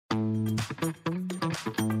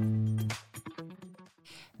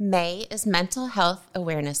May is Mental Health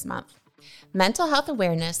Awareness Month. Mental health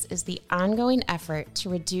awareness is the ongoing effort to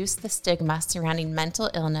reduce the stigma surrounding mental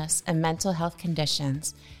illness and mental health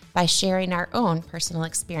conditions by sharing our own personal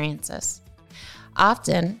experiences.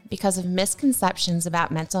 Often, because of misconceptions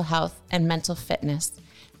about mental health and mental fitness,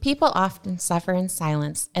 people often suffer in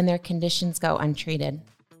silence and their conditions go untreated.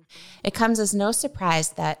 It comes as no surprise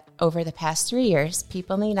that over the past 3 years,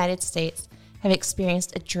 people in the United States have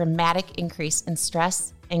experienced a dramatic increase in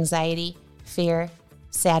stress, anxiety, fear,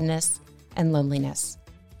 sadness, and loneliness.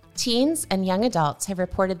 Teens and young adults have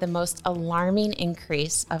reported the most alarming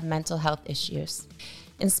increase of mental health issues.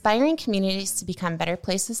 Inspiring communities to become better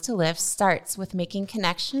places to live starts with making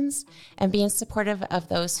connections and being supportive of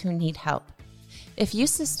those who need help. If you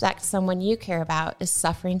suspect someone you care about is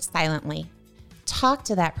suffering silently, talk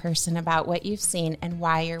to that person about what you've seen and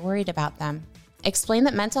why you're worried about them. Explain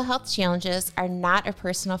that mental health challenges are not a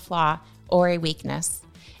personal flaw or a weakness,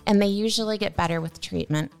 and they usually get better with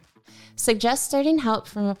treatment. Suggest starting help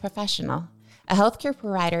from a professional. A healthcare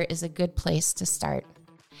provider is a good place to start.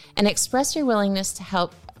 And express your willingness to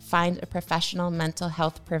help find a professional mental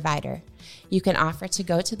health provider. You can offer to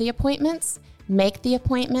go to the appointments, make the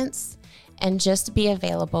appointments, and just be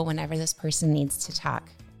available whenever this person needs to talk.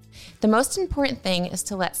 The most important thing is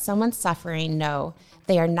to let someone suffering know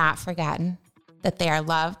they are not forgotten, that they are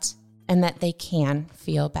loved, and that they can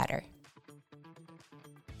feel better.